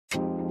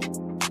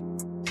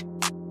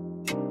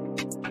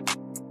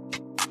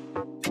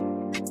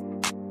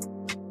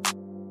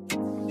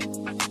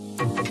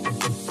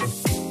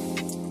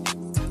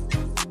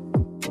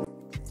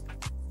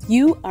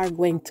You are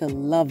going to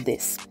love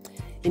this.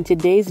 In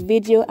today's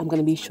video, I'm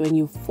going to be showing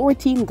you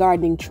 14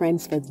 gardening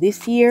trends for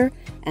this year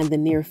and the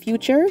near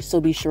future, so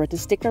be sure to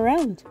stick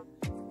around.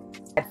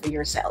 For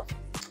yourself.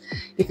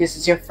 If this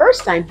is your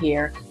first time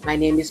here, my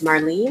name is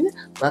Marlene.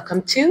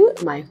 Welcome to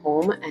my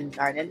home and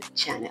garden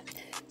channel.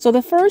 So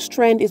the first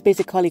trend is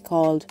basically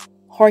called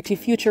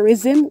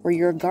Horti-futurism, where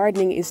your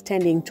gardening is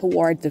tending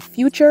toward the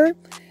future,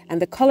 and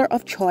the color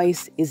of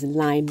choice is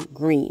lime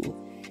green.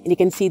 And you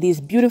can see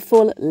these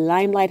beautiful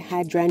limelight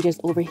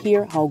hydrangeas over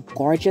here, how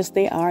gorgeous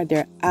they are.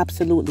 They're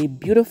absolutely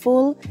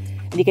beautiful.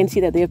 And you can see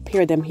that they've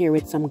paired them here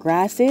with some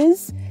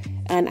grasses,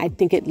 and I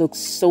think it looks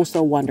so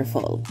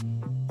wonderful.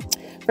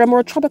 For a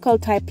more tropical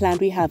type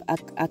plant, we have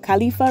a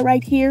Khalifa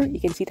right here. You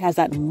can see it has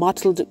that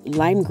mottled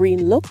lime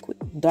green look with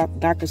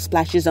darker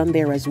splashes on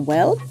there as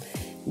well.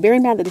 Bear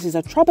in mind that this is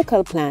a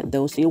tropical plant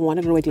though, so you want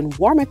to grow it in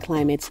warmer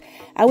climates.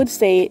 I would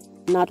say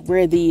not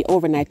where the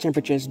overnight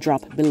temperatures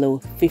drop below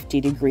 50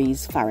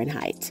 degrees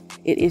Fahrenheit.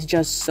 It is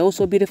just so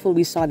beautiful.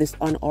 We saw this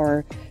on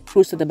our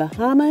cruise to the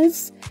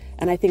Bahamas,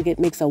 and I think it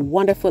makes a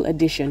wonderful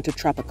addition to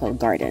tropical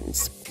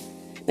gardens.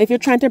 Now, if you're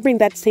trying to bring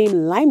that same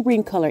lime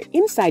green color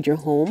inside your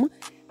home,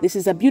 this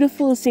is a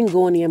beautiful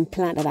Syngonium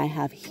plant that I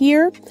have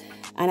here,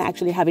 and I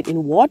actually have it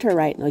in water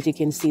right now. As you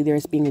can see,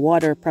 there's being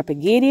water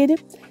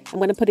propagated. I'm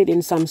going to put it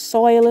in some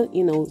soil,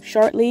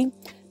 shortly,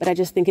 but I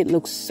just think it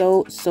looks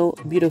so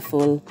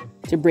beautiful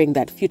to bring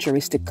that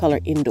futuristic color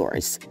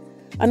indoors.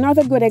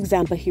 Another good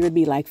example here would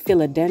be like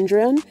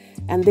philodendron,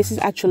 and this is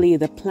actually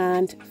the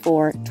plant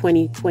for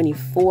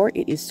 2024.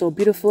 It is so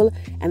beautiful,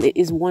 and it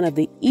is one of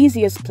the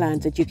easiest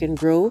plants that you can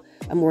grow.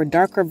 A more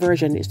darker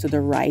version is to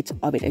the right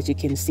of it, as you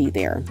can see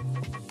there.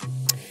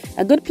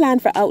 A good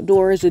plant for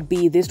outdoors would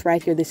be this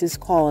right here. This is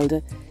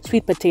called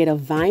sweet potato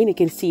vine. You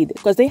can see,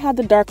 because they have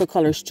the darker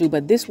colors too,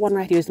 but this one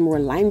right here is more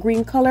lime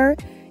green color.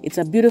 It's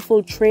a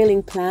beautiful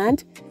trailing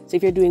plant. So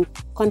if you're doing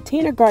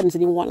container gardens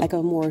and you want like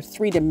a more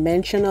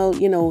three-dimensional,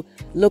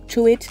 look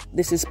to it,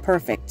 this is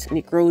perfect. And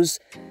it grows,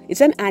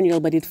 it's an annual,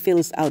 but it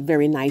fills out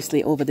very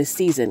nicely over the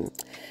season.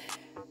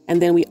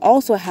 And then we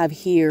also have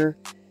here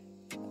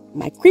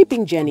my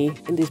creeping Jenny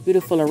in this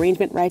beautiful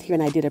arrangement right here.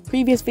 And I did a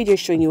previous video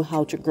showing you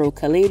how to grow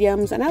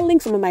caladiums, and I'll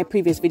link some of my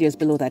previous videos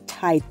below that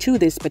tie to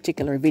this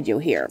particular video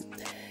here.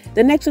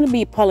 The next one will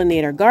be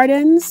pollinator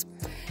gardens.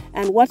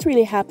 And what's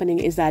really happening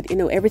is that,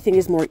 everything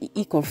is more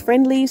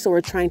eco-friendly. So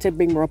we're trying to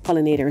bring more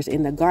pollinators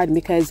in the garden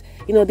because,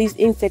 these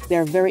insects,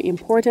 they're very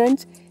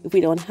important. If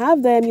we don't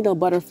have them,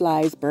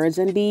 butterflies, birds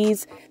and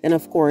bees, then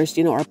of course,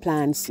 our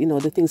plants,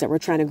 the things that we're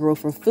trying to grow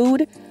for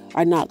food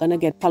are not going to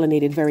get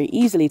pollinated very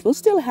easily. It will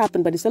still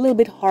happen, but it's a little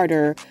bit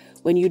harder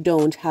when you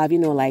don't have,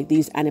 like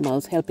these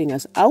animals helping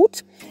us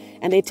out.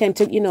 And they tend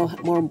to, be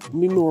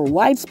more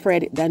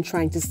widespread than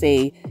trying to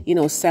say,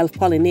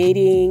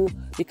 self-pollinating,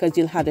 because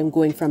you'll have them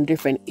going from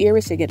different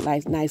areas to get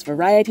nice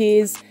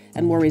varieties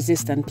and more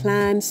resistant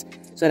plants.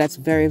 So that's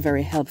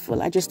very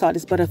helpful. I just thought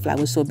this butterfly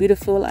was so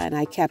beautiful, and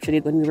I captured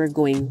it when we were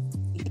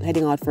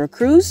heading out for a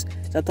cruise.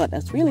 So I thought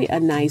that's really a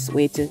nice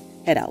way to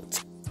head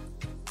out.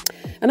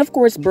 And of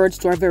course, birds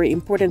too are very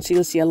important. So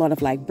you'll see a lot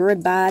of like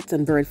bird bats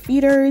and bird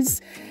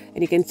feeders.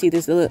 And you can see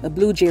this a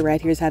blue jay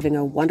right here is having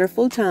a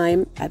wonderful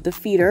time at the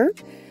feeder.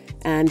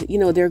 And,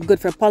 they're good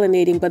for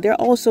pollinating, but they're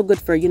also good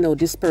for,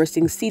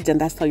 dispersing seeds. And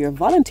that's how your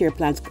volunteer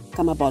plants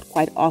come about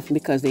quite often,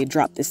 because they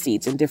drop the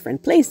seeds in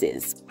different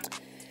places.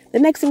 The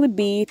next thing would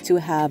be to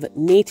have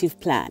native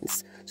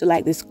plants. So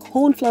like this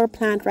coneflower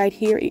plant right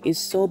here, it is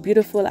so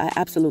beautiful. I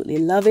absolutely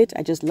love it.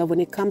 I just love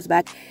when it comes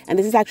back. And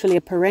this is actually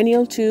a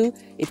perennial too.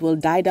 It will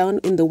die down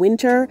in the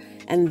winter,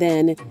 and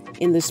then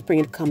in the spring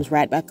it comes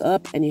right back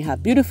up, and you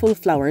have beautiful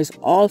flowers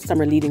all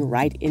summer leading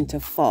right into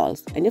fall.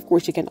 And of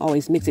course you can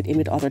always mix it in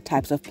with other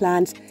types of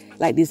plants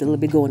like these little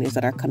begonias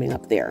that are coming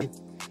up there.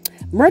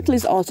 Myrtle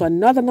is also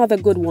another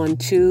good one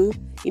too.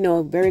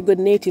 Very good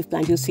native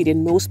plant. You'll see it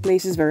in most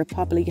places, very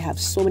popular. You have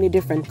so many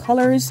different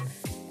colors.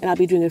 And I'll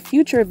be doing a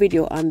future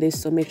video on this,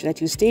 so make sure that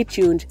you stay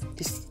tuned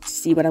to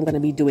see what I'm going to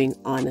be doing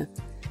on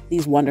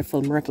these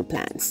wonderful myrtle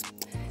plants.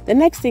 The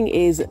next thing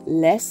is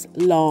less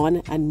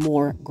lawn and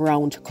more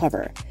ground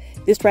cover.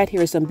 This right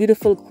here is some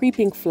beautiful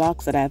creeping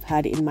phlox that I've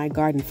had in my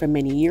garden for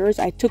many years.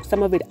 I took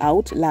some of it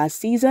out last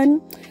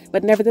season,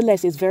 but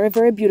nevertheless, it's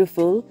very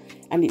beautiful.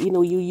 And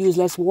you use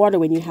less water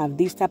when you have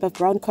these type of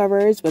ground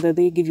covers, whether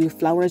they give you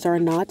flowers or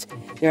not.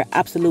 They're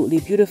absolutely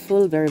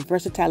beautiful, very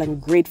versatile,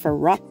 and great for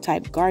rock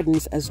type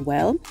gardens as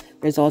well.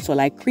 There's also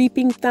like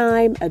creeping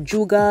thyme,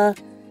 ajuga,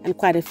 and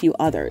quite a few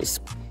others.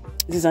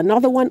 This is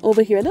another one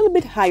over here, a little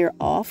bit higher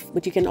off,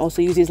 but you can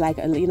also use these like,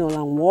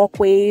 along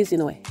walkways,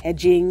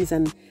 hedgings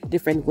and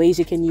different ways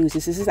you can use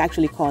this. This is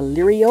actually called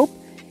liriope,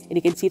 and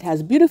you can see it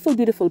has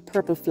beautiful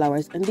purple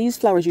flowers. And these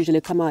flowers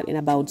usually come out in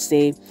about,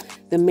 say,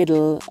 the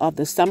middle of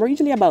the summer,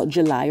 usually about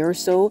July or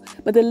so.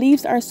 But the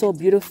leaves are so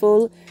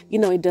beautiful,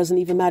 it doesn't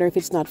even matter if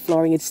it's not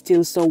flowering. It's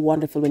still so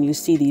wonderful when you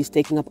see these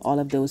taking up all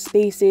of those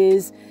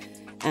spaces.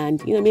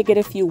 And, you may get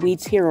a few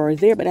weeds here or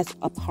there, but that's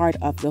a part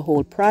of the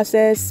whole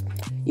process.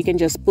 You can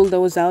just pull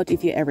those out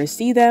if you ever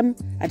see them.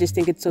 I just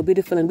think it's so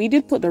beautiful. And we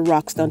did put the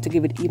rocks down to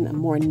give it even a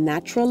more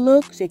natural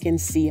look, so you can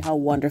see how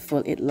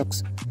wonderful it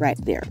looks right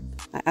there.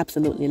 I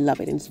absolutely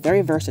love it. And it's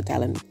very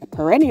versatile and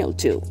perennial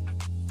too.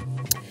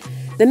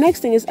 The next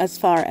thing is, as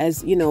far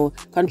as,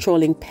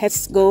 controlling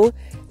pests go,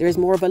 there is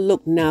more of a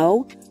look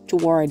now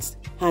towards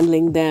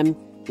handling them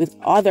with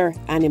other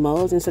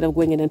animals instead of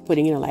going in and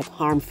putting, like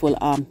harmful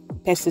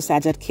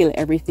pesticides that kill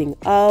everything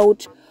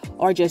out,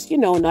 or just,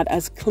 not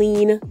as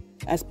clean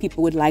as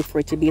people would like for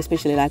it to be,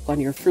 especially like on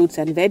your fruits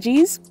and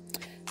veggies.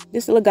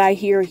 This little guy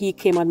here, he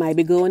came on my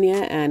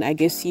begonia, and I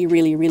guess he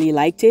really, really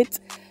liked it.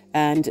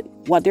 And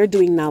what they're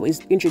doing now is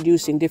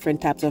introducing different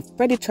types of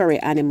predatory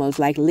animals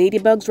like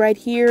ladybugs right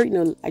here.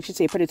 I should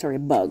say predatory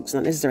bugs,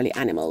 not necessarily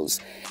animals.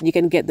 You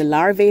can get the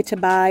larvae to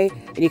buy,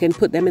 and you can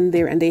put them in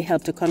there, and they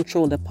help to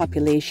control the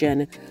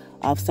population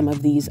of some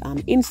of these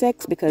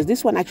insects, because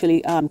this one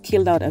actually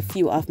killed out a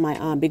few of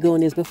my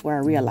begonias before I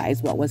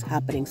realized what was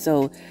happening.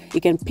 So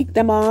you can pick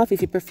them off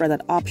if you prefer that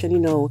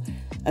option,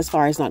 as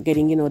far as not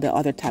getting, the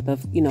other type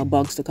of,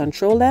 bugs to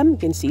control them. You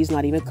can see he's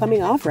not even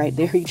coming off right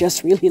there. He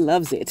just really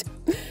loves it.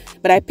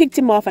 But I picked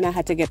him off, and I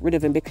had to get rid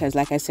of him because,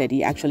 like I said,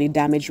 he actually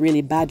damaged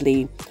really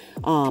badly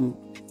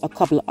a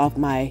couple of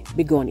my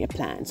begonia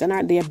plants. And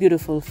aren't they a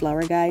beautiful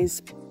flower,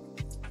 guys?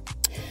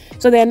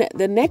 So then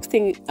the next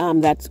thing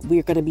that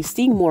we're going to be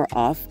seeing more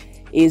of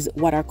is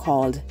what are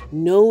called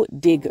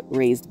no-dig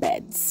raised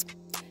beds.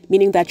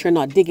 Meaning that you're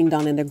not digging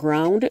down in the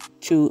ground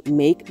to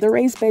make the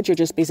raised bed. You're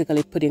just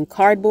basically putting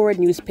cardboard,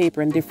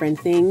 newspaper, and different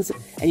things,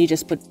 and you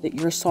just put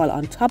your soil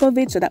on top of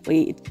it, so that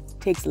way it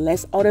takes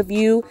less out of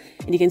you.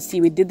 And you can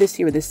see we did this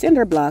here with the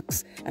cinder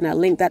blocks, and I'll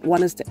link that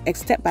one as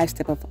step by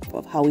step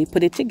of how we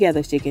put it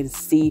together, so you can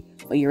see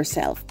for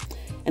yourself.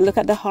 And look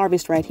at the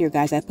harvest right here,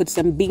 guys. I put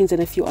some beans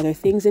and a few other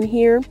things in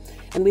here.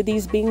 And with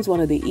these beans, one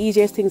of the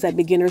easiest things that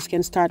beginners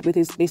can start with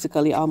is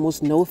basically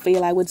almost no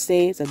fail, I would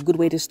say. It's a good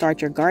way to start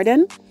your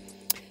garden.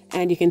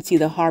 And you can see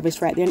the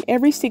harvest right there. And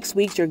every 6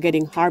 weeks, you're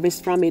getting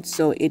harvest from it.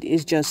 So it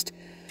is just,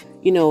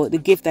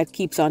 the gift that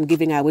keeps on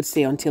giving, I would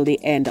say, until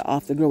the end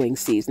of the growing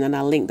season. And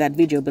I'll link that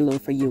video below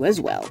for you as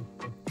well.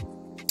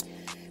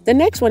 The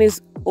next one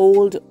is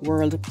old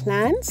world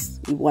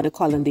plants. We want to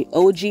call them the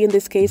OG in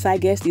this case, I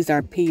guess. These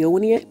are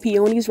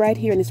peonies right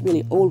here, and it's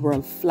really old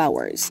world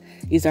flowers.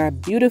 These are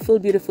beautiful,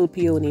 beautiful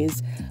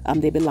peonies.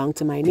 They belong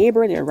to my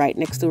neighbor. They're right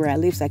next to where I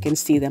live, so I can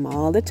see them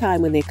all the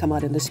time when they come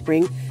out in the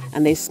spring,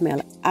 and they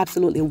smell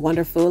absolutely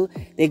wonderful.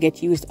 They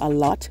get used a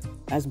lot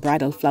as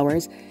bridal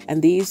flowers,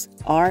 and these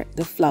are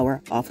the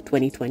flower of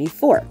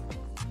 2024.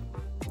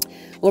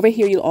 Over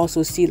here, you'll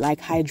also see like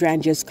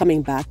hydrangeas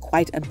coming back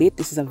quite a bit.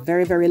 This is a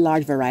very, very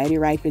large variety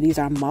right here. These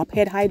are mop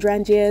head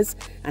hydrangeas.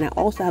 And I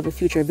also have a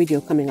future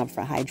video coming up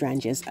for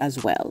hydrangeas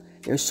as well.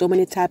 There's so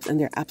many types, and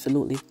they're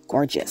absolutely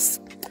gorgeous.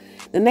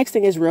 The next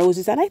thing is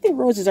roses. And I think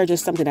roses are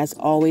just something that's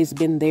always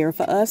been there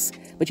for us.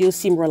 But you'll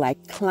see more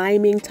like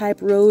climbing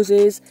type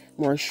roses,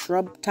 more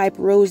shrub type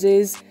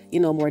roses,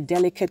 more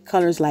delicate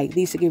colors like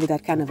these to give it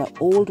that kind of an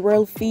old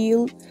world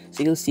feel.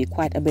 So you'll see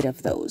quite a bit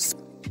of those.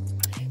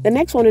 The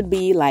next one would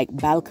be like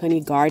balcony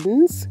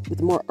gardens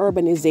with more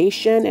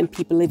urbanization and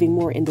people living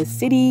more in the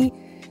city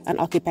and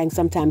occupying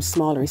sometimes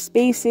smaller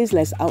spaces,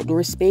 less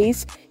outdoor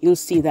space. You'll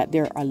see that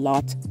there are a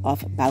lot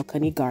of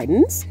balcony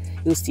gardens.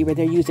 You'll see where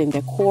they're using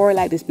decor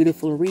like this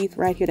beautiful wreath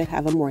right here that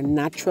have a more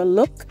natural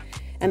look.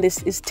 And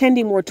this is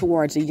tending more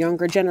towards a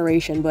younger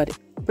generation, but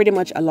pretty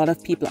much a lot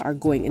of people are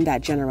going in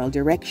that general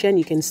direction.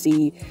 You can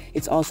see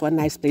it's also a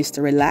nice place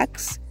to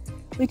relax,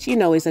 which,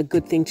 is a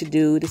good thing to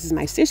do. This is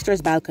my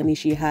sister's balcony.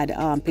 She had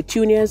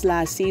petunias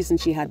last season.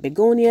 She had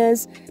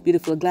begonias,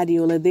 beautiful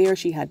gladiola there.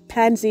 She had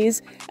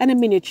pansies and a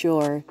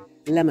miniature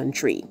lemon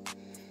tree.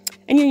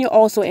 And you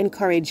also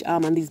encourage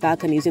on these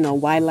balconies,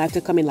 wildlife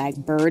to come in, like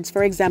birds,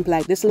 for example.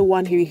 Like this little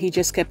one here, he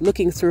just kept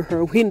looking through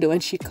her window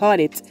and she caught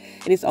it.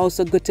 And it's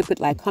also good to put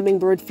like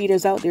hummingbird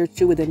feeders out there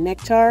too with the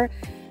nectar.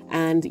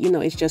 And,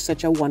 it's just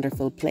such a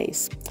wonderful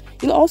place.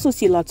 You'll also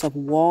see lots of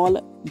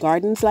wall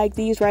gardens like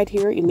these right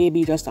here. It may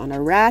be just on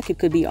a rack. It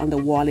could be on the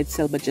wall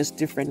itself, but just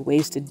different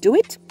ways to do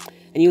it.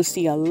 And you'll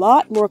see a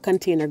lot more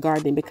container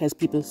gardening because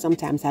people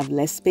sometimes have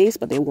less space,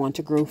 but they want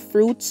to grow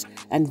fruits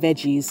and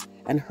veggies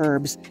and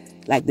herbs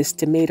like this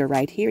tomato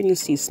right here. And you'll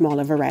see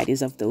smaller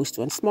varieties of those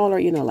too, and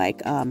smaller,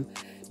 like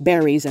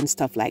berries and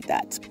stuff like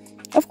that.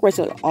 Of course,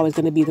 it's always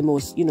going to be the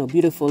most,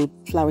 beautiful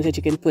flowers that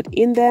you can put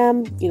in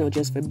them,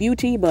 just for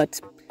beauty. But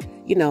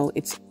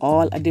it's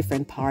all a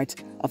different part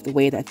of the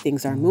way that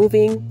things are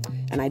moving.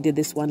 And I did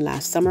this one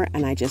last summer,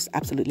 and I just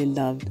absolutely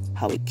loved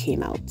how it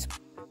came out.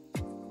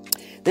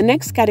 The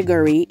next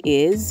category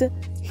is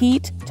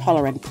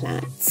heat-tolerant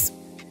plants.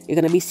 You're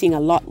going to be seeing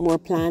a lot more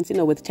plants,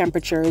 with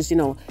temperatures,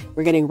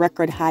 we're getting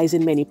record highs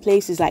in many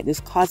places, like this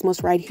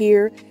cosmos right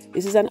here.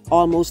 This is an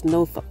almost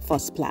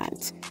no-fuss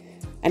plant.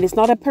 And it's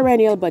not a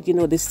perennial, but,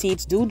 the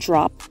seeds do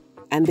drop,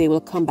 and they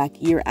will come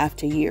back year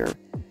after year.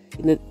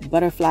 The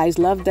butterflies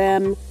love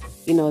them.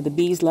 You know, the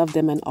bees love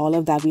them and all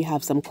of that. We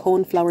have some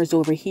coneflowers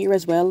over here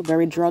as well,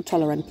 very drought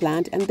tolerant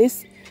plant, and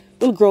this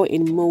will grow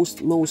in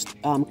most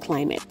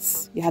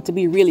climates. You have to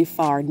be really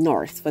far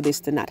north for this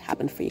to not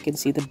happen for you. You can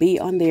see the bee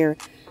on there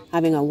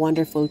having a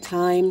wonderful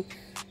time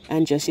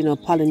and just, you know,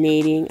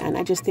 pollinating, and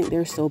I just think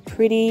they're so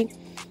pretty.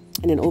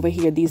 And then over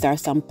here, these are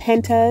some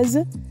pentas,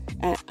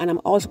 and I'm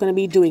also going to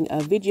be doing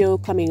a video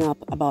coming up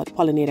about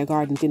pollinator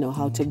gardens, you know,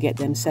 how to get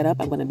them set up.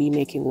 I'm going to be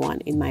making one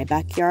in my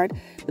backyard,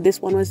 but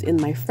this one was in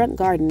my front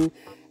garden,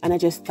 and I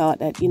just thought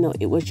that, you know,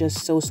 it was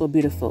just so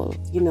beautiful.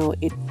 You know,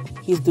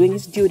 he's doing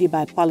his duty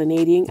by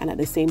pollinating and at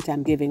the same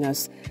time giving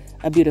us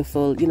a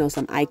beautiful, you know,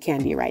 some eye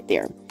candy right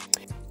there.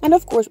 And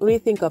of course, when we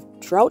think of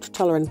drought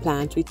tolerant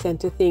plants, we tend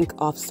to think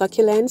of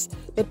succulents,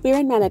 but bear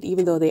in mind that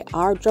even though they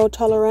are drought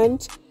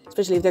tolerant,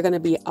 especially if they're going to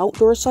be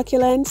outdoor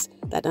succulents,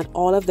 that not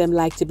all of them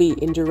like to be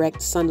in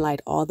direct sunlight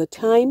all the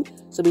time.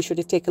 So be sure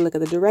to take a look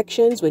at the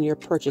directions when you're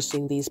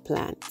purchasing these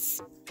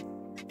plants.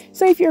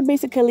 So if you're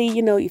basically,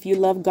 you know, if you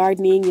love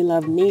gardening, you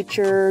love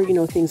nature, you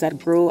know, things that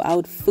grow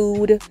out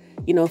food,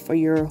 you know, for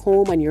your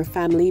home and your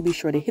family, be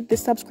sure to hit the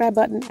subscribe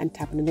button and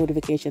tap on the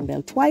notification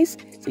bell twice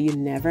so you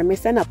never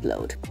miss an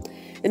upload.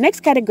 The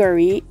next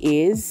category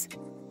is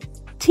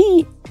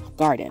tea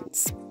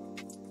gardens.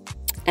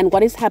 And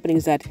what is happening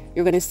is that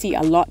you're going to see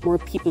a lot more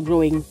people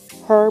growing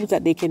herbs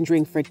that they can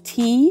drink for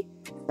tea.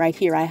 Right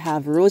here, I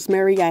have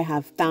rosemary, I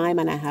have thyme,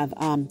 and I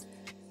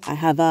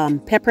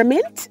have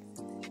peppermint.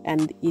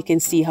 And you can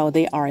see how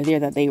they are there,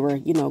 that they were,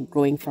 you know,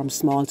 growing from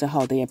small to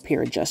how they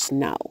appear just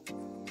now.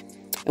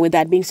 And with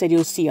that being said,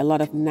 you'll see a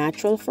lot of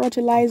natural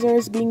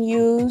fertilizers being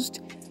used.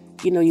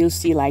 You know, you'll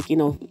see like, you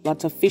know,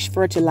 lots of fish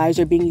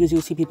fertilizer being used.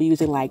 You'll see people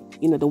using like,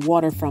 you know, the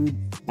water from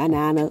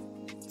banana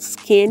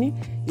skin.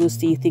 You'll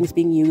see things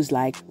being used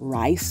like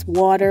rice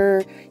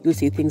water. You'll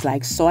see things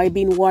like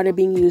soybean water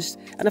being used.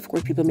 And of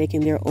course, people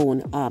making their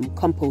own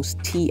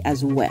compost tea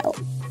as well.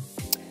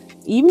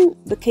 Even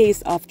the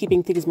case of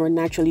keeping things more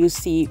natural, you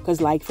see,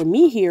 because like for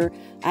me here,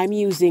 I'm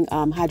using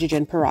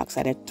hydrogen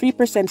peroxide at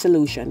 3%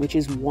 solution, which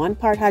is 1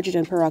 part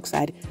hydrogen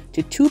peroxide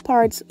to 2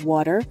 parts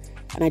water.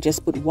 And I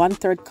just put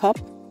 1/3 cup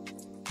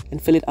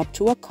and fill it up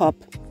to a cup,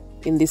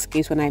 in this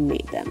case when I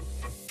made them.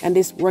 And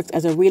this works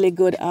as a really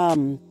good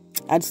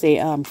I'd say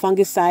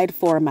fungicide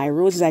for my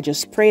roses. I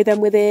just spray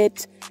them with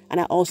it, and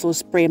I also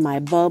spray my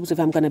bulbs if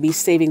I'm going to be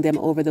saving them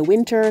over the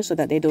winter so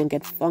that they don't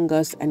get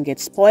fungus and get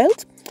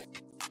spoiled.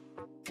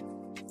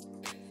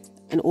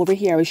 And over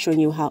here I was showing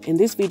you how in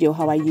this video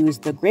how I use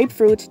the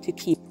grapefruit to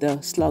keep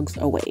the slugs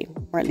away,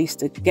 or at least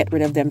to get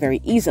rid of them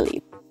very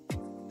easily.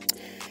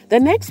 The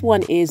next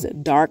one is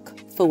dark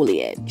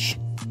foliage.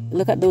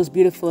 Look at those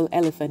beautiful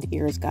elephant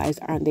ears, guys.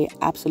 Aren't they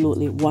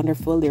absolutely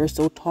wonderful? They're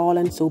so tall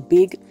and so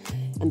big.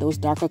 And those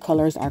darker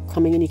colors are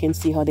coming, and you can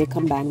see how they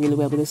combine really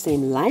well with the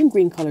same lime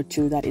green color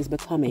too that is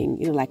becoming,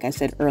 you know, like I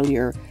said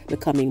earlier,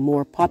 becoming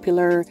more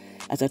popular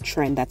as a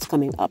trend that's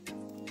coming up.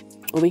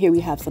 Over here we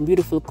have some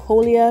beautiful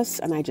coleus,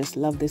 and I just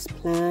love this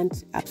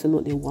plant.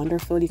 Absolutely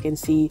wonderful. You can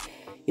see,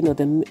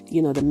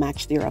 the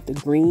match there of the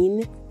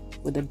green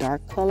with the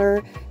dark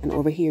color. And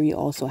over here you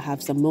also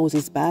have some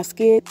Moses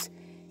basket.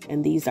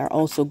 And these are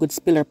also good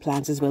spiller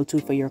plants as well too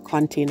for your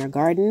container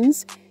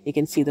gardens. You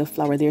can see the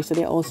flower there. So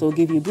they also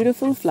give you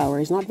beautiful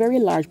flowers, not very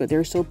large, but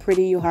they're so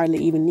pretty you hardly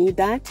even need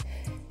that.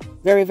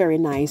 Very, very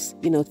nice,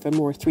 for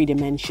more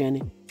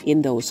 3D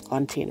in those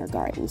container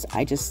gardens.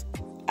 I just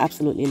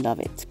absolutely love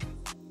it.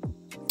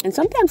 And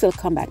sometimes they'll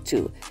come back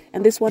too.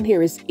 And this one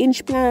here is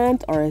inch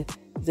plant, or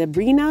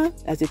zebrina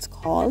as it's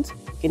called.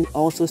 You can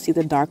also see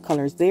the dark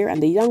colors there,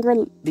 and the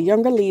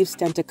younger leaves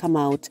tend to come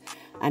out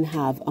and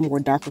have a more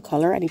darker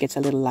color, and it gets a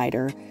little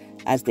lighter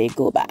as they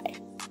go by.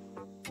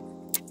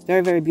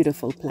 Very, very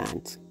beautiful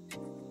plant.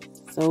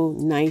 So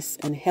nice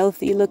and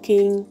healthy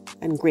looking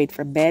and great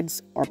for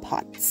beds or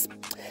pots.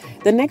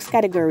 The next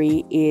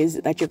category is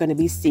that you're going to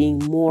be seeing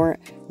more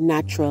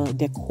natural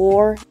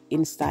decor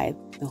inside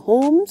the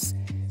homes.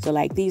 So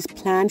like these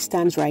plant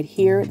stands right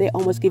here, they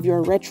almost give you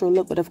a retro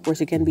look, but of course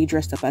it can be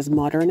dressed up as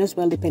modern as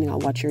well, depending on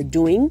what you're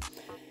doing.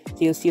 So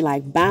you'll see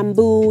like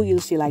bamboo,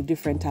 you'll see like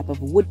different type of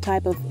wood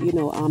type of,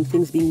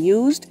 things being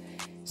used.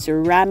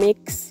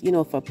 Ceramics,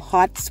 for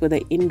pots,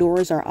 whether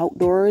indoors or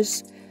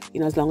outdoors.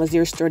 As long as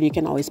they're sturdy, you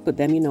can always put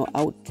them,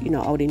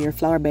 out in your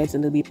flower beds,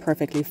 and they'll be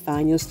perfectly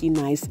fine. You'll see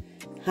nice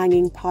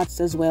hanging pots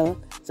as well.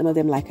 Some of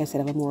them, like I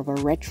said, have a more of a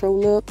retro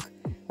look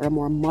or a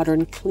more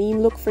modern,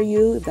 clean look for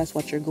you, if that's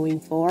what you're going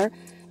for.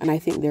 And I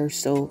think they're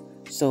so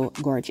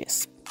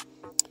gorgeous.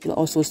 You'll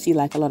also see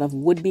like a lot of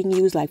wood being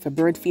used, like for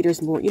bird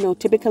feeders more.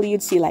 Typically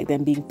you'd see like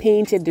them being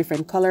painted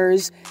different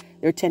colors.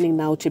 They're tending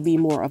now to be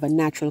more of a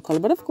natural color.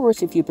 But of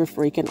course, if you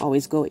prefer, you can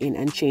always go in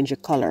and change the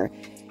color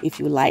if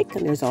you like.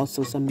 And there's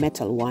also some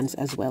metal ones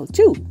as well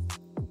too.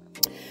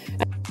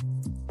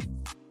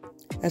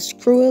 A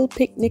squirrel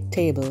picnic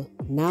table.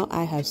 Now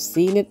I have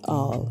seen it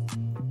all.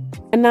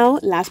 And now,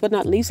 last but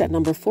not least, at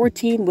number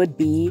 14 would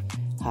be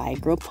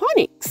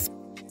hydroponics.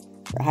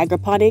 For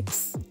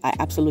hydroponics, I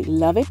absolutely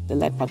love it. The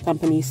Lead Pot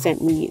Company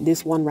sent me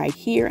this one right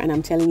here, and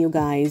I'm telling you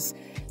guys,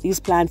 these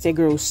plants, they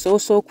grow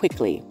so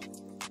quickly.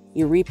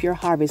 you reap your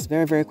harvest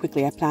very, very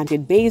quickly. I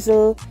planted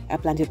basil, I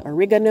planted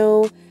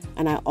oregano,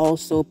 and I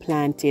also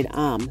planted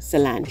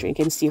cilantro. You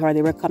can see how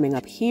they were coming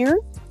up here.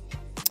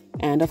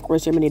 And of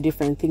course, there are many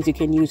different things you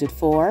can use it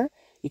for.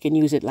 You can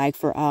use it like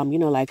for, you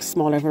know, like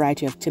smaller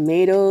variety of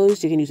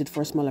tomatoes. You can use it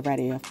for a smaller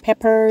variety of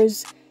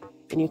peppers.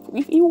 And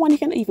if you want, you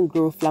can even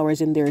grow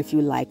flowers in there if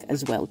you like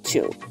as well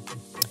too.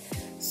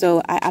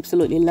 So I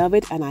absolutely love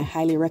it and I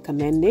highly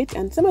recommend it.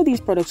 And some of these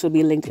products will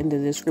be linked in the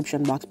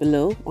description box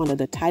below under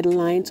the title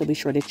line. So be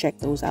sure to check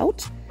those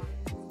out.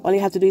 All you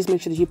have to do is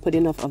make sure that you put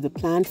enough of the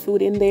plant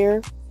food in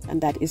there,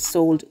 and that is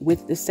sold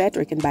with the set,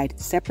 or you can buy it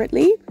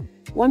separately.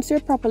 Once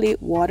they're properly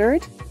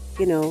watered,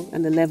 you know,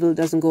 and the level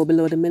doesn't go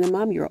below the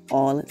minimum, you're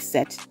all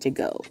set to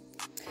go.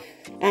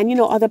 And you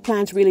know, other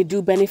plants really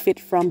do benefit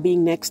from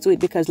being next to it,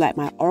 because like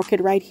my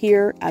orchid right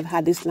here, I've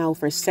had this now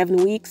for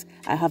 7 weeks.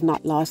 I have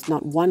not lost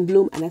not one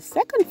bloom, and a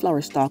second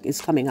flower stalk is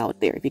coming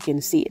out there, if you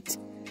can see it.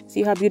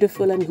 See how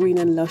beautiful and green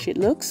and lush it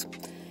looks?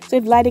 So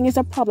if lighting is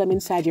a problem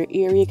inside your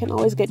area, you can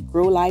always get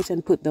grow lights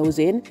and put those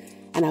in.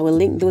 And I will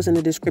link those in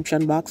the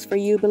description box for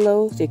you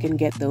below, so you can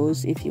get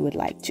those if you would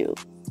like to.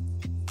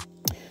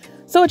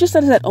 So just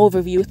as an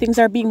overview, things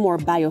are being more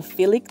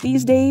biophilic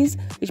these days,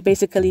 which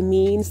basically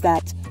means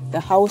that the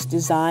house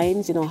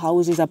designs, you know,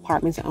 houses,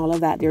 apartments, and all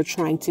of that, they're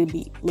trying to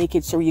make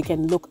it so you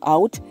can look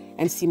out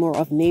and see more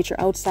of nature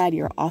outside.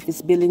 Your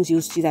office buildings,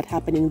 you'll see that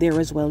happening there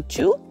as well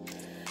too.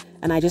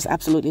 And I just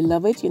absolutely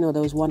love it. You know,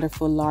 those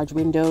wonderful large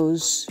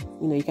windows,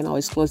 you know, you can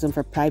always close them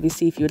for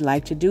privacy if you'd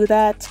like to do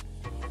that.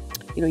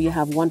 You know, you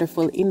have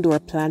wonderful indoor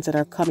plants that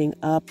are coming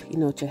up, you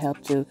know, to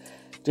help to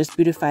just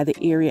beautify the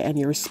area and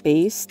your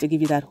space, to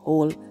give you that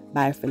whole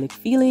biophilic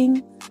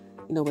feeling.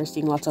 You know, we're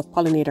seeing lots of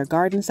pollinator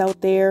gardens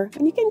out there,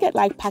 and you can get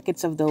like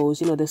packets of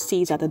those, you know, the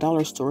seeds at the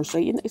dollar store. So,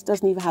 you know, it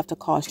doesn't even have to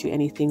cost you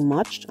anything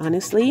much,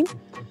 honestly.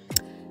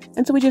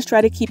 And so we just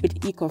try to keep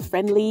it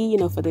eco-friendly, you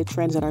know, for the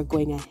trends that are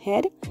going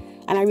ahead.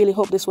 And I really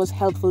hope this was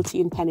helpful to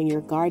you in planning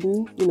your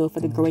garden, you know, for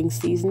the growing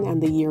season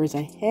and the years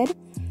ahead.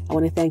 I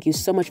want to thank you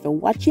so much for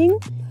watching,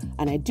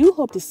 and I do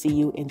hope to see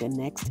you in the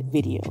next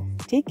video.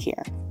 Take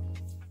care.